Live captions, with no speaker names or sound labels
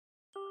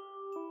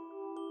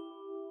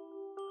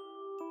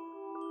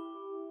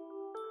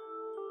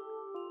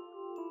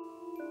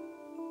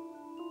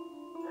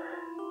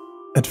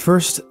At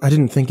first, I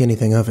didn't think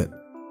anything of it.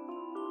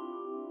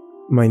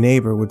 My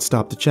neighbor would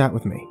stop to chat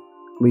with me,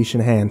 leash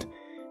in hand,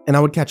 and I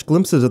would catch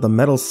glimpses of the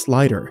metal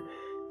slider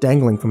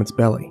dangling from its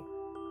belly.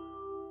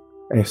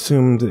 I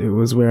assumed it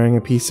was wearing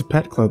a piece of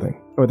pet clothing,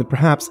 or that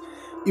perhaps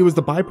it was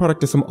the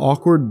byproduct of some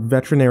awkward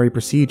veterinary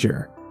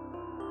procedure.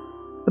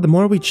 But the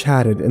more we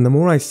chatted, and the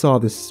more I saw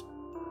this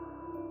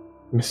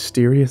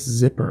mysterious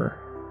zipper,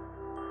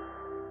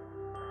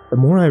 the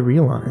more I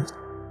realized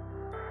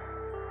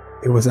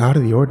it was out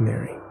of the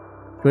ordinary,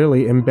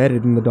 clearly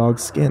embedded in the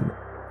dog's skin.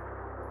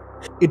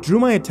 It drew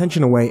my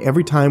attention away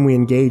every time we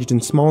engaged in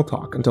small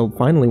talk until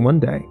finally one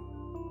day,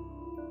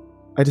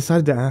 I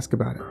decided to ask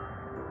about it.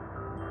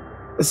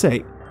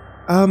 Say,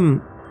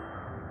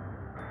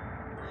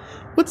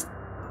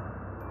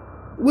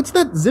 what's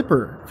that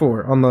zipper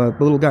for on the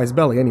little guy's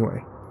belly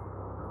anyway?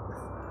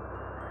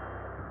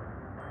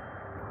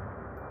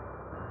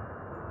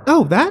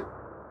 Oh, that?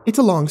 It's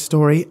a long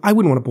story. I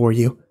wouldn't want to bore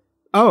you.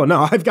 Oh,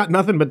 no, I've got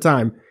nothing but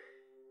time.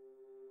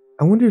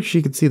 I wonder if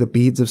she could see the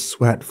beads of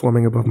sweat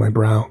forming above my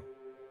brow.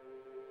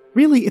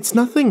 Really, it's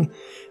nothing.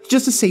 It's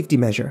just a safety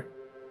measure.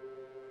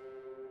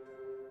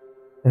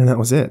 And that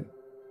was it.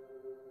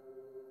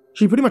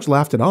 She pretty much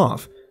laughed it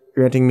off,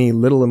 granting me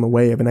little in the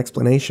way of an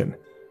explanation.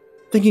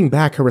 Thinking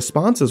back, her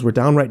responses were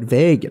downright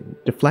vague and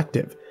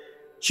deflective.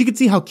 She could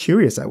see how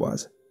curious I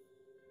was.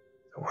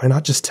 Why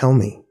not just tell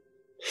me?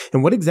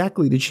 And what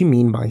exactly did she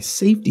mean by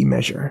safety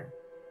measure?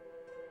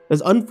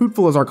 As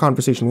unfruitful as our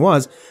conversation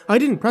was, I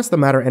didn't press the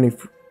matter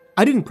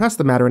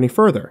any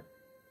further.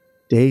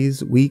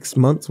 Days, weeks,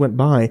 months went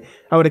by.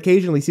 I would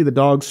occasionally see the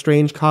dog's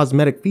strange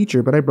cosmetic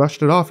feature, but I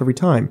brushed it off every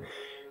time,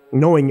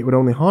 knowing it would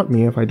only haunt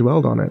me if I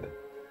dwelled on it.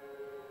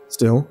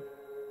 Still,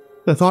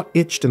 the thought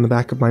itched in the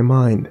back of my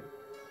mind.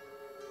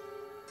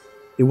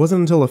 It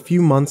wasn't until a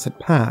few months had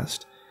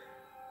passed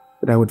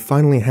that I would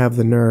finally have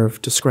the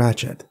nerve to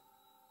scratch it.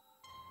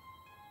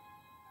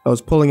 I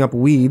was pulling up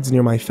weeds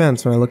near my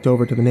fence when I looked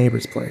over to the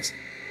neighbor's place,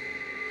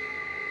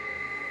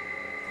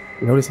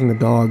 noticing the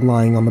dog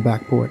lying on the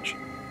back porch.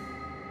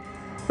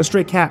 A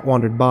stray cat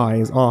wandered by,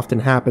 as often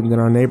happened in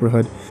our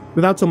neighborhood,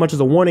 without so much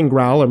as a warning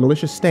growl or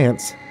malicious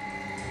stance.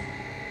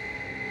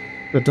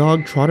 The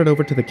dog trotted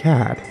over to the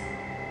cat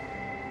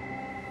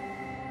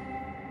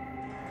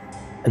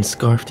and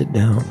scarfed it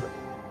down.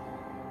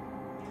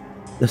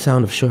 The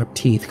sound of sharp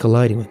teeth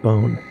colliding with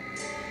bone.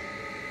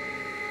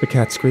 The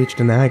cat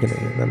screeched in agony,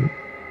 and then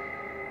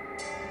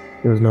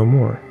there was no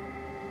more.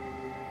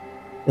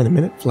 In a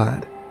minute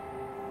flat,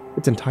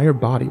 its entire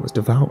body was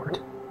devoured.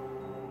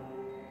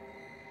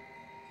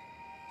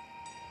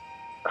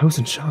 I was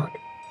in shock.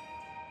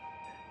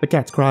 The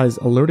cat's cries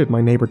alerted my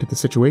neighbor to the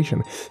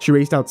situation. She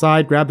raced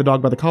outside, grabbed the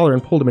dog by the collar,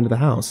 and pulled him into the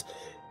house.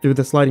 Through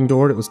the sliding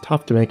door, it was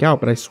tough to make out,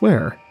 but I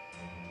swear,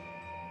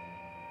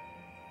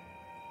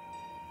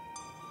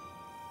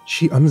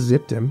 she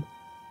unzipped him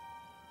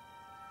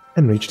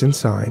and reached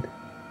inside,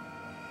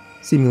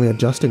 seemingly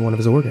adjusting one of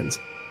his organs.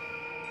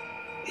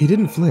 He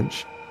didn't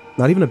flinch,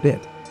 not even a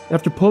bit.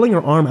 After pulling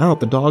her arm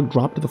out, the dog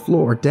dropped to the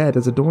floor, dead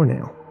as a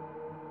doornail.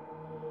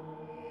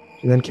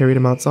 She then carried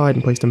him outside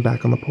and placed him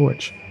back on the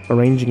porch,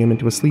 arranging him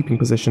into a sleeping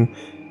position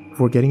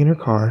before getting in her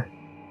car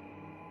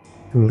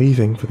and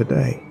leaving for the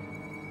day.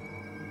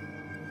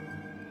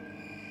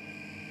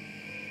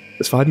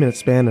 This 5-minute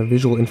span of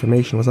visual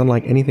information was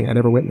unlike anything I'd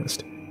ever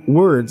witnessed.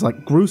 Words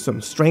like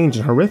gruesome, strange,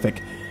 and horrific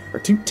are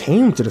too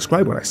tame to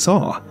describe what I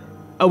saw.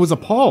 I was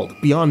appalled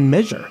beyond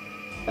measure.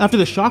 After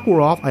the shock wore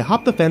off, I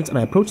hopped the fence and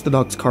I approached the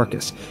dog's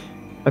carcass.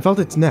 I felt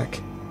its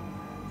neck.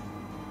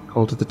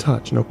 Cold to the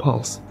touch, no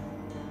pulse.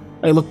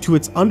 I looked to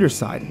its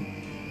underside, and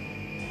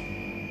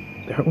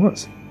there it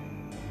was.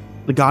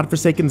 The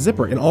godforsaken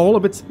zipper in all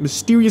of its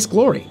mysterious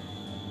glory.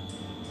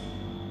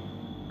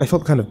 I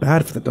felt kind of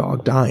bad for the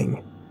dog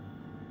dying.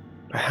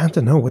 I had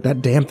to know what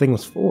that damn thing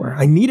was for.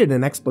 I needed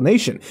an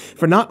explanation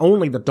for not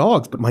only the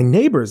dog's, but my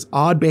neighbor's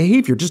odd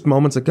behavior just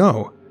moments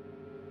ago.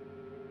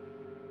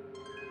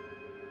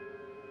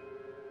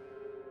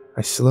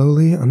 I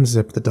slowly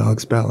unzipped the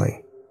dog's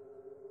belly,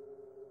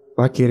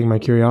 placating my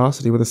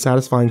curiosity with a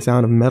satisfying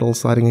sound of metal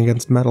sliding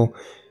against metal.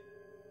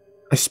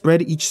 I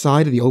spread each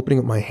side of the opening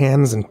with my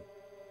hands and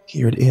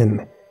peered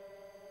in,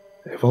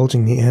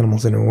 divulging the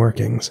animal's inner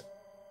workings.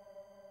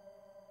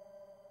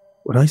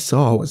 What I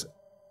saw was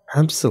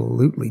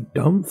absolutely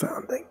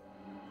dumbfounding.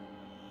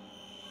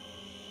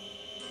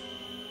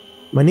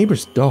 My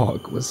neighbor's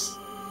dog was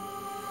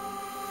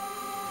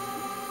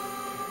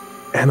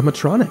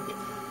animatronic.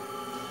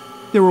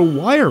 There were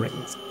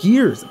wirings,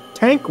 gears, a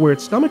tank where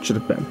its stomach should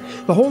have been,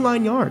 the whole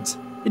 9 yards.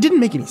 It didn't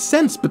make any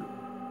sense, but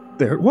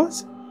there it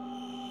was,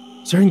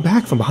 staring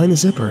back from behind the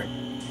zipper.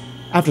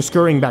 After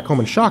scurrying back home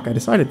in shock, I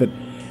decided that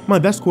my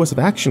best course of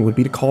action would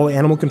be to call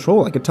animal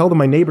control. I could tell them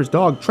my neighbor's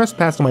dog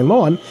trespassed on my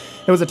lawn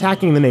and was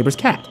attacking the neighbor's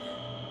cat.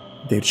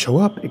 They'd show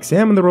up,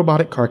 examine the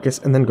robotic carcass,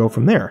 and then go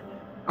from there.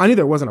 I knew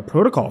there wasn't a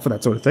protocol for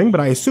that sort of thing,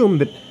 but I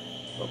assumed that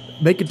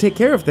they could take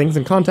care of things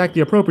and contact the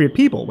appropriate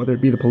people, whether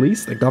it be the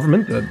police, the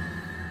government, the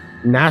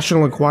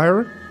National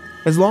Enquirer.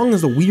 As long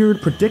as the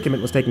weird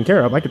predicament was taken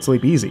care of, I could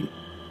sleep easy.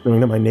 knowing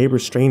that my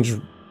neighbor's strange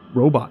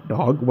robot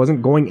dog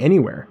wasn't going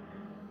anywhere,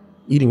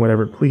 eating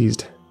whatever it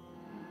pleased.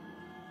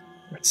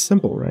 That's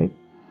simple, right?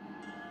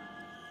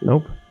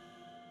 Nope.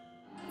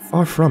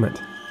 Far from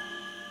it.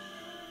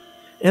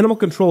 Animal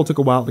control took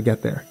a while to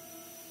get there.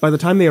 By the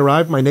time they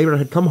arrived, my neighbor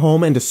had come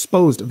home and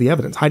disposed of the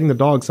evidence, hiding the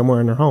dog somewhere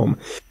in her home.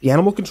 The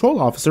animal control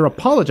officer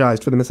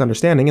apologized for the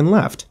misunderstanding and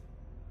left,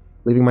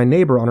 leaving my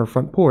neighbor on her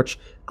front porch,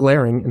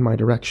 glaring in my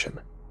direction.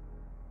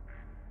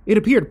 It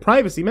appeared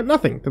privacy meant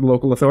nothing to the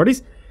local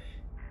authorities.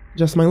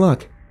 Just my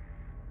luck.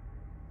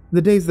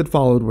 The days that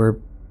followed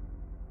were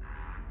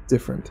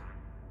different.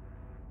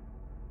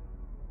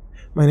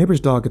 My neighbor's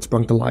dog had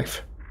sprung to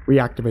life,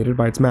 reactivated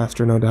by its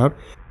master, no doubt.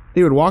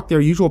 They would walk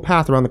their usual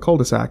path around the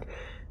cul-de-sac,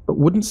 but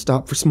wouldn't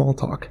stop for small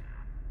talk.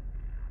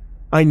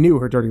 I knew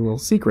her dirty little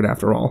secret,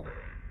 after all.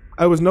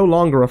 I was no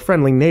longer a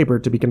friendly neighbor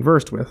to be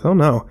conversed with. Oh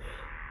no,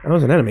 I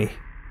was an enemy.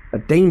 A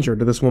danger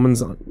to this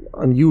woman's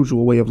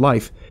unusual way of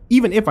life.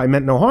 Even if I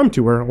meant no harm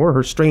to her, or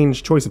her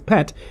strange choice of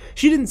pet,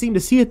 she didn't seem to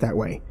see it that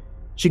way.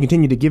 She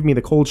continued to give me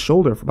the cold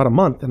shoulder for about a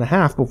month and a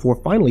half before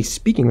finally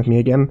speaking with me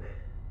again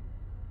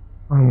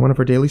on one of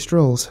her daily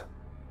strolls.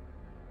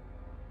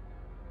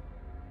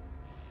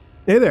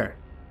 Hey there.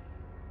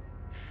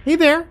 Hey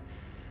there.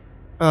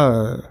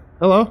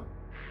 Hello?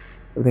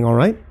 Everything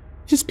alright?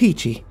 Just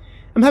peachy.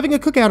 I'm having a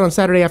cookout on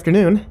Saturday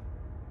afternoon.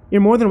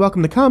 You're more than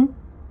welcome to come.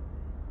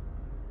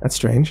 That's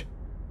strange.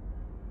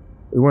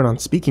 We weren't on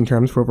speaking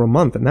terms for over a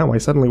month, and now I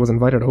suddenly was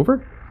invited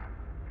over?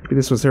 Maybe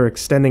this was her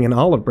extending an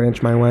olive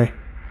branch my way.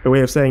 Her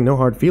way of saying no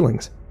hard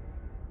feelings.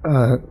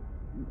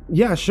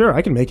 Yeah, sure,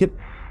 I can make it.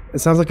 It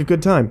sounds like a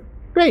good time.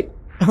 Great,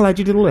 I'll add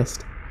you to the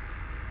list.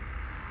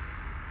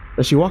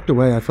 As she walked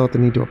away, I felt the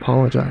need to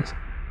apologize.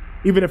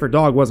 Even if her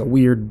dog was a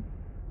weird,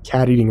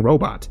 cat-eating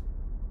robot.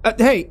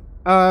 Hey,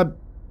 about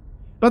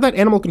that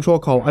animal control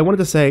call, I wanted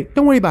to say,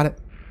 don't worry about it.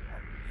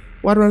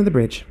 Water under the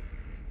bridge.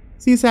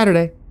 See you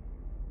Saturday.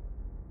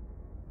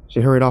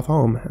 She hurried off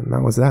home, and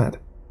that was that.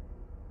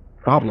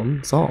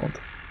 Problem solved.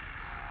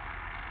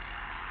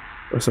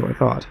 Or so I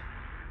thought.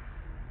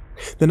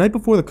 The night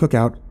before the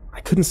cookout,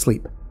 I couldn't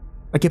sleep.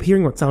 I kept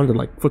hearing what sounded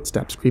like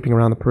footsteps creeping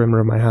around the perimeter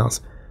of my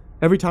house.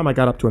 Every time I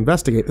got up to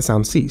investigate, the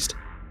sound ceased.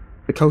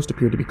 The coast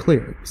appeared to be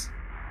clear. It was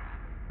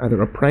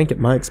either a prank at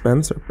my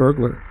expense or a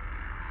burglar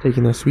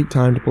taking their sweet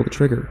time to pull the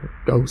trigger, or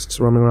ghosts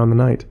roaming around the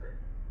night.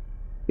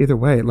 Either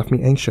way, it left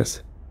me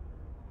anxious,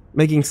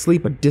 making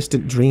sleep a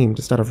distant dream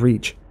just out of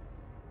reach.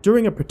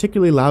 During a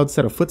particularly loud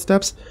set of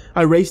footsteps,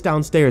 I raced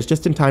downstairs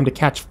just in time to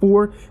catch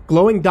 4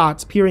 glowing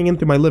dots peering in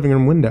through my living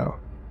room window.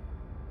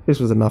 This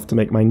was enough to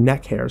make my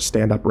neck hairs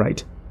stand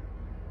upright.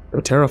 Though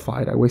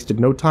terrified, I wasted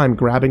no time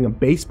grabbing a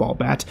baseball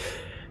bat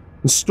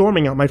and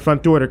storming out my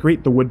front door to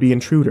greet the would-be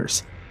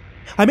intruders.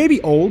 I may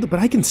be old, but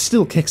I can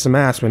still kick some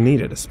ass when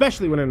needed,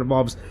 especially when it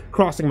involves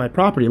crossing my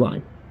property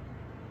line.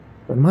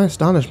 But in my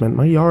astonishment,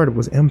 my yard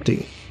was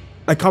empty.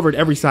 I covered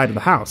every side of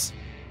the house,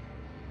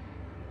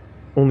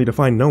 only to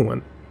find no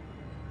one.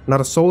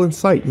 Not a soul in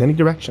sight in any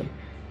direction.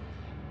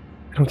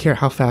 I don't care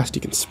how fast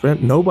you can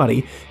sprint,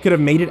 nobody could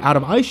have made it out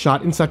of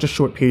eyeshot in such a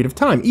short period of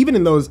time, even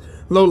in those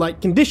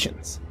low-light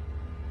conditions.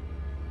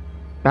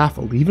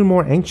 Baffled, even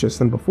more anxious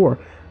than before,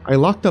 I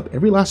locked up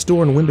every last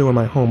door and window in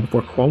my home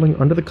before crawling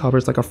under the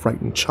covers like a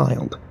frightened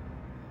child,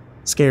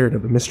 scared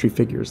of the mystery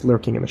figures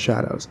lurking in the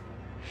shadows.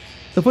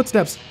 The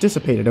footsteps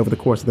dissipated over the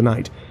course of the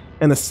night,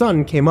 and the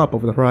sun came up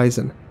over the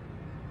horizon.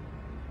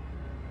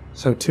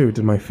 So too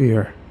did my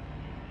fear.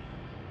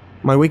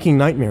 My waking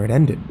nightmare had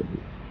ended, but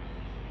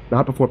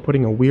not before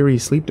putting a weary,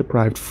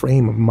 sleep-deprived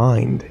frame of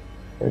mind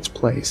in its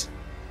place.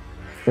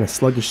 In a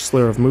sluggish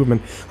slur of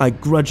movement, I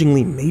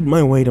grudgingly made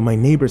my way to my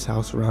neighbor's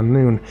house around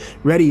noon,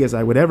 ready as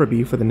I would ever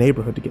be for the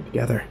neighborhood to get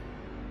together.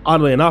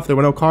 Oddly enough, there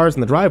were no cars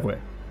in the driveway,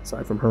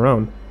 aside from her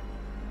own.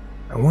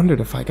 I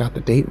wondered if I got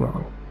the date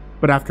wrong,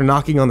 but after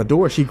knocking on the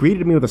door, she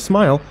greeted me with a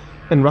smile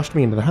and rushed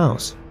me into the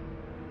house.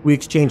 We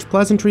exchanged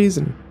pleasantries,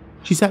 and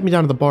she sat me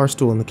down at the bar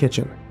stool in the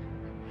kitchen.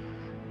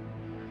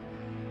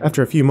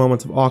 After a few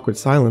moments of awkward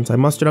silence, I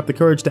mustered up the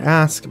courage to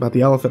ask about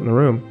the elephant in the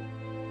room.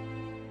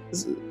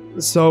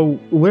 So,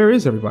 where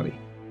is everybody?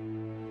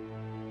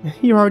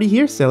 You're already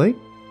here, silly.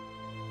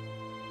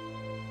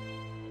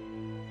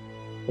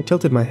 I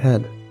tilted my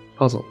head,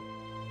 puzzled.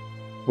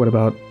 What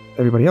about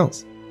everybody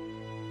else?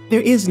 There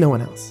is no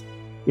one else.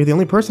 You're the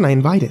only person I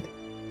invited.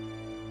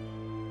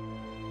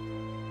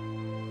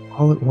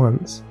 All at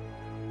once,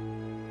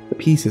 the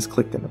pieces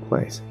clicked into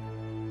place.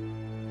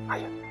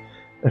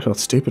 I felt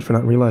stupid for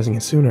not realizing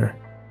it sooner.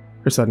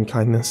 Her sudden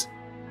kindness,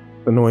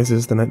 the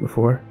noises the night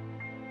before.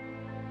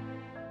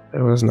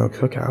 There was no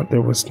cookout.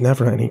 There was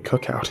never any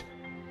cookout.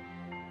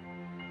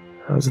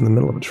 I was in the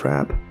middle of a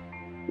trap,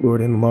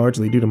 lured in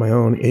largely due to my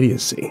own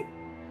idiocy.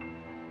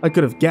 I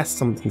could have guessed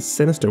something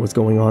sinister was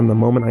going on the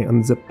moment I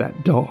unzipped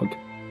that dog.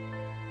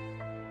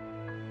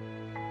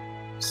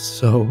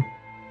 So,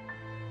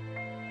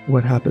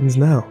 what happens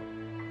now?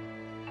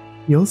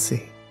 You'll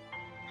see.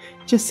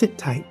 Just sit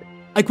tight.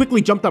 I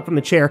quickly jumped up from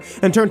the chair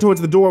and turned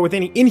towards the door with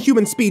any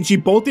inhuman speed. She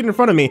bolted in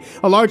front of me,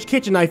 a large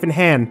kitchen knife in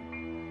hand.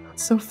 Not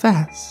so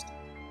fast.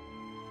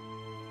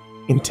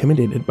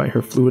 Intimidated by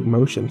her fluid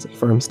motions and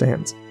firm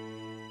stance.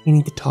 We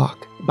need to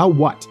talk. About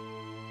what?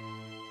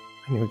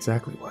 I knew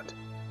exactly what.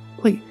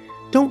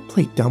 Don't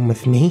play dumb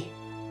with me.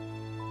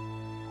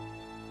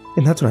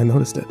 And that's when I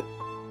noticed it.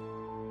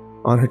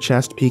 On her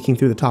chest, peeking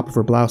through the top of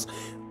her blouse.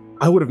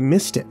 I would have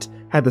missed it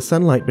had the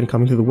sunlight been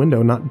coming through the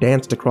window, not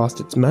danced across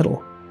its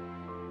metal.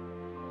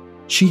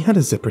 She had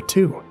a zipper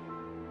too.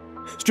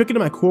 Stricken to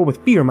my core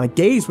with fear, my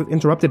gaze was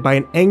interrupted by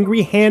an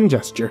angry hand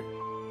gesture.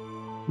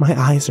 My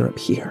eyes are up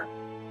here.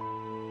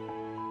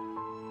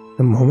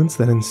 The moments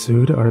that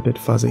ensued are a bit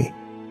fuzzy,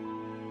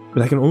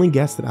 but I can only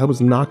guess that I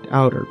was knocked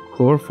out or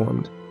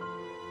chloroformed.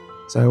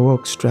 As I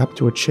awoke strapped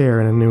to a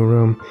chair in a new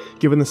room.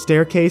 Given the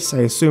staircase, I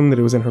assumed that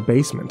it was in her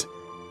basement,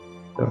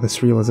 though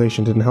this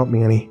realization didn't help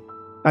me any.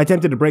 I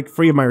attempted to break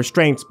free of my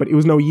restraints, but it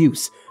was no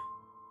use.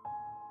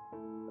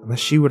 Unless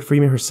she would free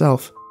me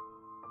herself.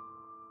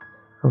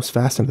 I was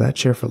fastened to that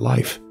chair for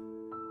life.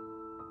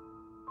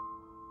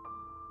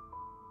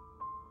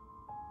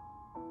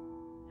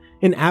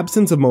 In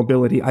absence of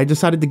mobility, I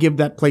decided to give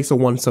that place a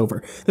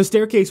once-over. The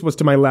staircase was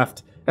to my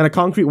left, and a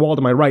concrete wall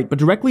to my right, but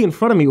directly in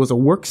front of me was a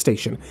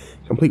workstation,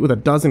 complete with a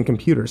dozen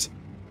computers.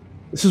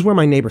 This is where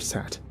my neighbor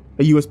sat,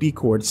 a USB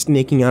cord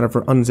snaking out of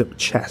her unzipped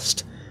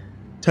chest.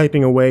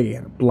 Typing away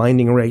at a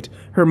blinding rate,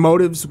 her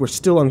motives were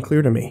still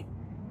unclear to me.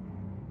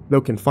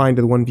 Though confined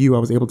to the one view, I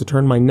was able to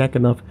turn my neck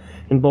enough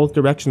in both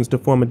directions to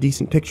form a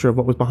decent picture of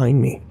what was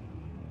behind me.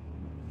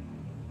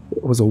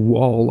 It was a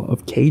wall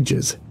of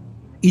cages,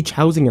 each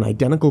housing an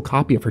identical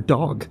copy of her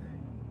dog.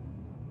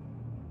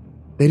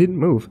 They didn't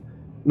move,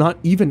 not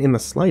even in the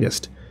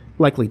slightest,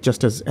 likely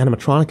just as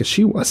animatronic as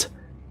she was.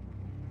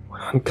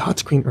 What on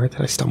God's green earth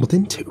had I stumbled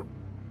into?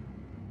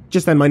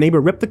 Just then, my neighbor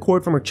ripped the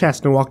cord from her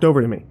chest and walked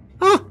over to me.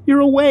 "Ah,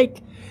 you're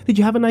awake! Did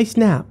you have a nice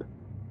nap?"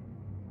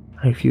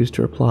 I refused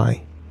to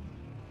reply,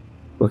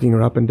 looking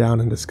her up and down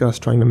in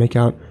disgust, trying to make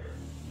out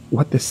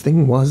what this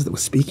thing was that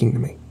was speaking to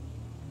me.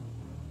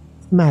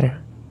 "What's the matter?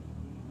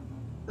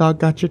 Dog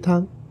got your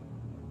tongue?"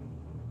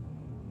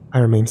 I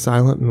remained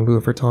silent in lieu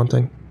of her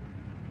taunting.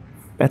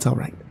 "That's all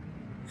right.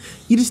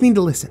 You just need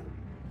to listen.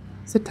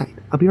 Sit tight.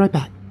 I'll be right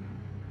back."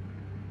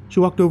 She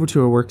walked over to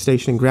her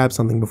workstation and grabbed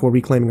something before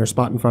reclaiming her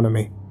spot in front of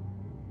me.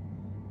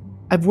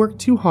 "I've worked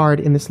too hard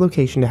in this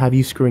location to have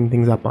you screwing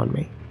things up on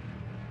me.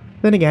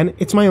 Then again,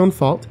 it's my own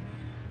fault.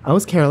 I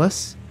was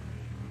careless.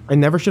 I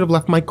never should have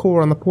left my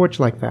core on the porch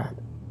like that."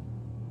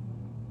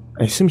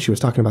 I assumed she was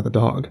talking about the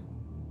dog.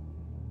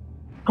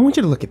 "I want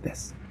you to look at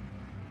this."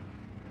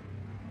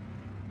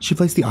 She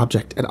placed the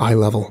object at eye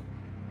level.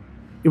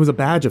 It was a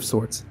badge of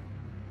sorts,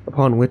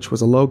 upon which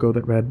was a logo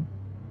that read,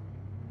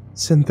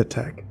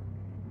 Synthetech.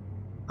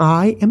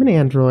 "I am an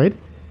android.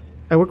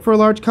 I work for a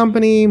large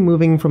company,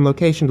 moving from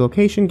location to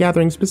location,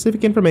 gathering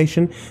specific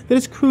information that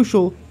is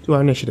crucial to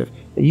our initiative."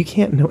 Now, you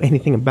can't know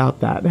anything about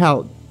that.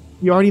 Hell,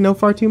 you already know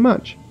far too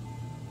much.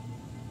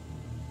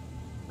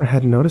 I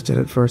hadn't noticed it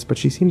at first, but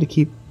she seemed to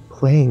keep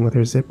playing with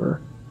her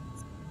zipper.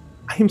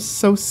 I am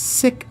so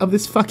sick of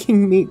this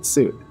fucking meat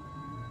suit.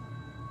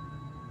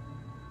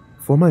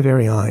 Before my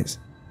very eyes,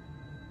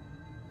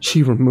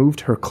 she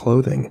removed her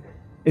clothing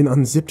and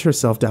unzipped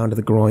herself down to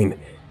the groin.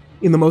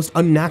 In the most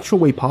unnatural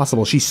way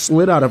possible, she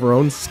slid out of her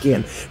own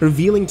skin,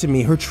 revealing to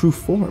me her true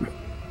form.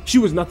 She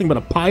was nothing but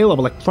a pile of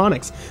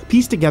electronics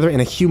pieced together in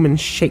a human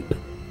shape.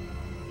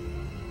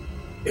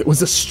 It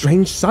was a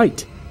strange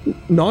sight,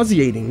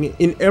 nauseating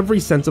in every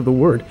sense of the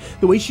word.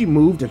 The way she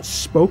moved and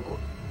spoke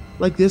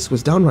like this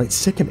was downright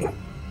sickening.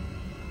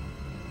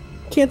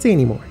 Can't say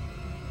anymore,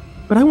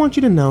 but I want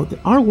you to know that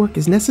our work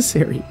is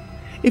necessary.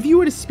 If you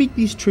were to speak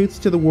these truths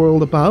to the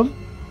world above,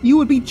 you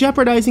would be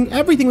jeopardizing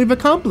everything we've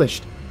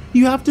accomplished.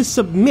 You have to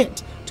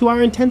submit to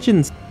our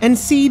intentions and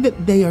see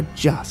that they are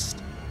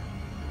just.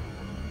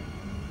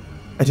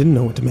 I didn't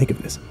know what to make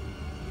of this.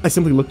 I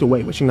simply looked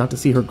away, wishing not to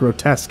see her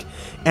grotesque,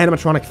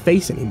 animatronic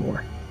face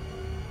anymore.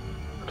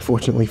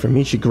 Unfortunately for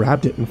me, she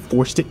grabbed it and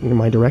forced it in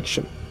my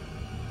direction.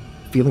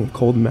 A feeling of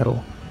cold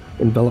metal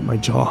enveloped my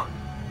jaw.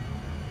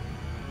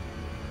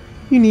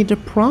 "You need to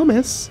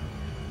promise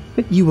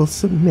that you will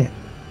submit.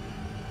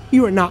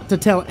 You are not to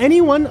tell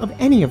anyone of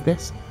any of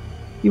this.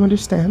 You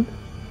understand?"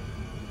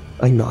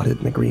 I nodded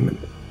in agreement,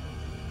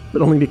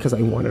 but only because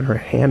I wanted her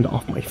hand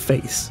off my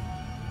face.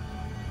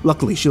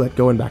 Luckily, she let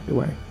go and backed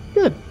away.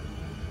 "Good.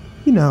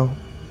 You know,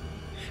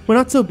 we're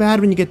not so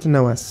bad when you get to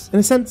know us. In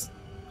a sense,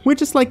 we're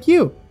just like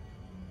you."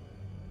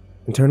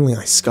 Internally,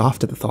 I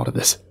scoffed at the thought of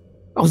this.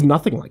 I was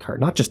nothing like her,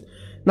 not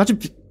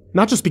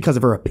just because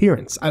of her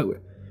appearance.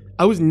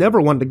 I was never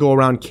one to go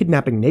around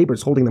kidnapping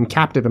neighbors, holding them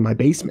captive in my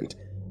basement.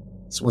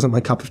 This wasn't my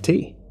cup of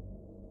tea.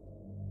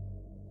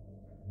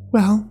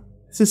 "Well,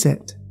 this is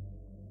it.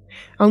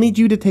 I'll need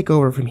you to take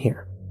over from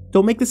here.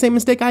 Don't make the same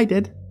mistake I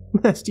did,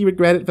 lest you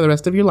regret it for the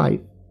rest of your life."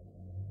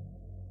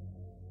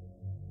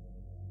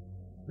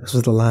 This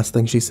was the last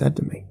thing she said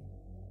to me,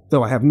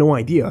 though I have no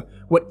idea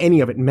what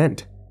any of it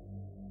meant.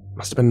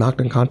 Must have been knocked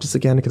unconscious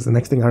again, because the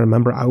next thing I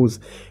remember, I was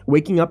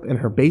waking up in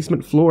her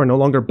basement floor, no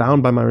longer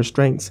bound by my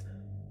restraints.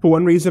 For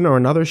one reason or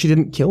another, she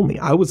didn't kill me.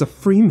 I was a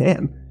free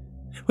man.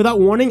 Without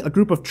warning, a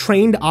group of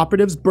trained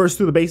operatives burst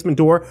through the basement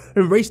door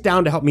and raced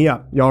down to help me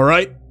up. You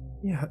alright?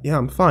 Yeah,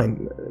 I'm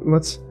fine.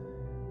 What's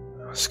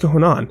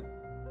going on?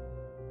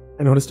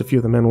 I noticed a few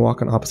of the men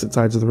walk on opposite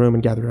sides of the room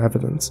and gather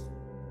evidence.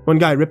 One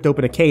guy ripped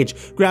open a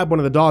cage, grabbed one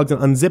of the dogs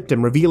and unzipped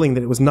him, revealing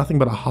that it was nothing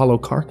but a hollow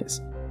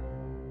carcass.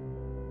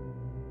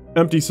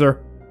 Empty,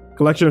 sir.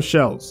 Collection of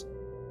shells.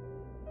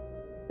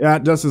 Yeah,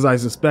 just as I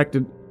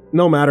suspected.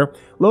 No matter.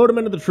 Load him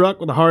into the truck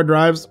with the hard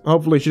drives.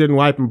 Hopefully she didn't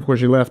wipe him before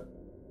she left.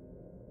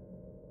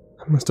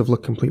 I must have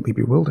looked completely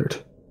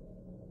bewildered,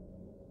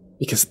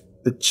 because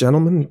the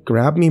gentleman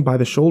grabbed me by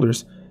the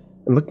shoulders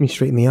and looked me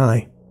straight in the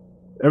eye.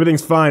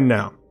 Everything's fine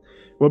now.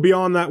 We'll be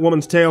on that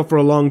woman's tail for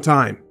a long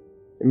time.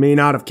 It may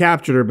not have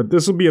captured her, but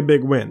this will be a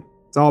big win.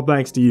 It's all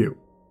thanks to you.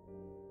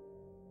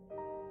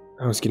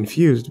 I was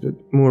confused, but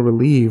more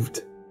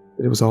relieved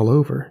that it was all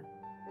over.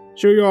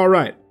 Sure you're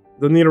alright?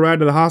 Doesn't need a ride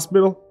to the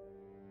hospital?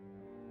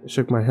 I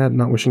shook my head,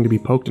 not wishing to be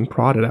poked and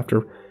prodded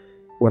after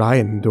what I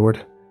had endured.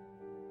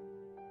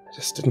 I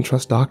just didn't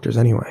trust doctors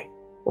anyway.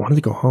 I wanted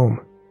to go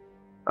home.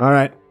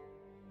 Alright,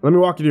 let me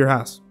walk you to your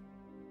house.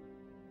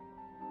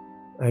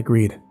 I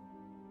agreed,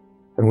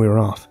 and we were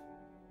off.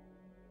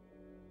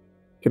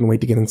 Couldn't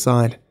wait to get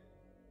inside.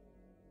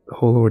 The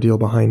whole ordeal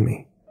behind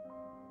me.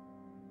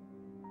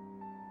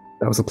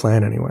 That was the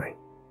plan anyway.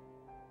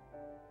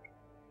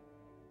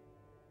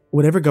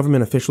 Whatever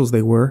government officials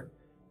they were,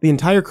 the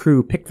entire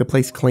crew picked the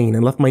place clean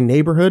and left my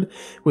neighborhood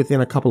within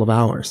a couple of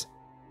hours.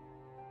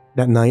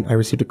 That night, I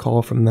received a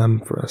call from them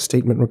for a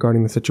statement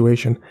regarding the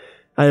situation.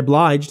 I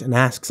obliged and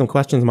asked some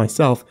questions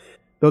myself.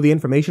 Though the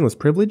information was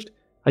privileged,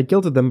 I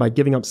guilted them by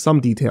giving up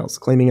some details,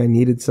 claiming I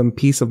needed some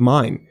peace of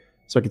mind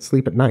so I could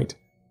sleep at night.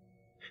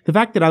 The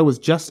fact that I was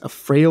just a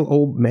frail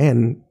old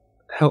man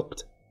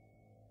helped.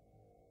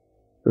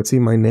 It would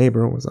seem my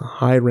neighbor was a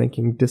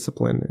high-ranking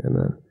discipline in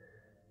an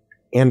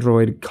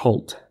android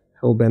cult,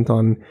 hell-bent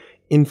on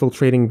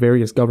infiltrating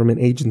various government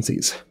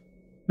agencies.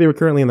 They were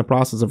currently in the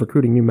process of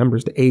recruiting new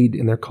members to aid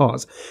in their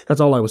cause.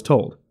 That's all I was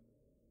told,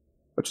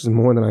 which is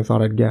more than I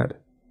thought I'd get.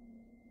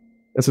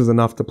 This was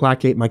enough to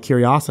placate my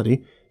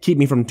curiosity, keep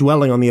me from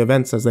dwelling on the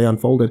events as they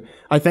unfolded.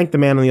 I thanked the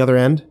man on the other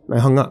end, and I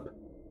hung up,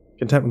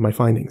 content with my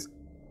findings.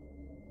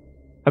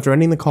 After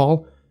ending the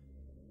call,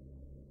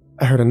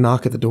 I heard a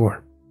knock at the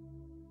door.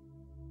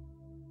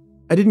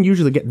 I didn't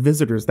usually get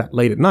visitors that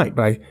late at night,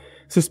 but I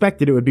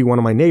suspected it would be one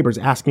of my neighbors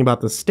asking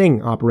about the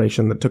sting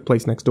operation that took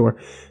place next door.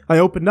 I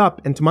opened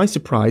up, and to my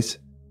surprise,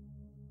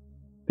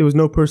 there was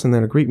no person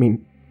there to greet me.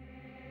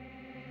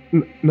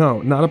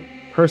 No, not a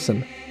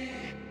person.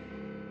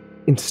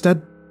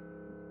 Instead,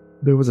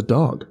 there was a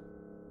dog,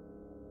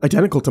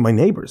 identical to my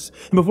neighbor's,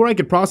 and before I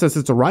could process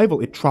its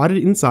arrival, it trotted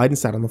inside and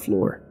sat on the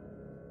floor.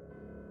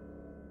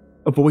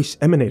 A voice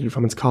emanated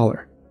from its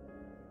collar.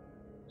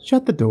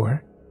 Shut the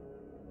door.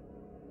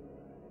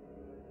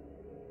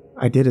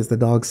 I did as the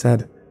dog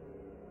said,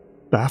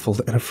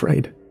 baffled and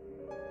afraid.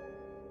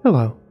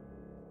 Hello,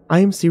 I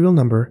am serial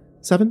number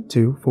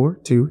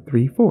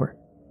 724234.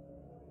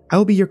 I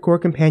will be your core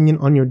companion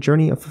on your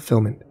journey of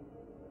fulfillment.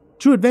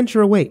 True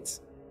adventure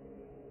awaits.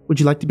 Would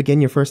you like to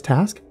begin your first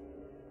task?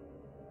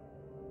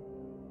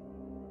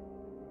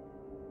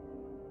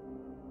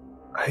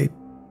 I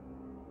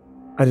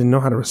didn't know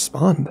how to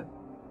respond.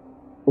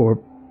 Or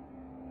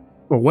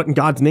what in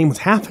God's name was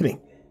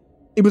happening.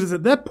 It was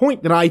at that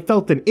point that I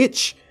felt an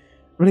itch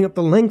running up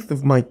the length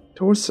of my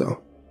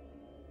torso.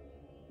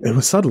 It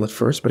was subtle at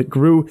first, but it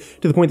grew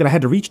to the point that I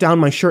had to reach down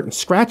my shirt and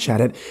scratch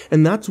at it,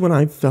 and that's when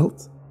I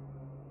felt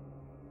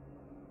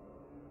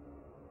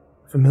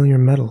familiar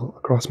metal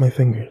across my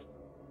fingers.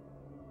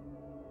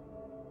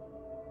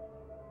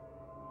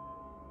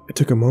 It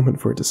took a moment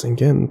for it to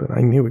sink in, but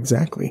I knew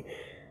exactly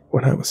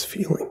what I was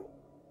feeling.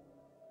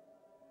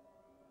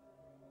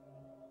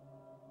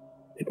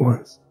 It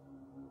was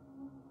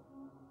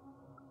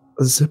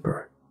a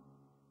zipper.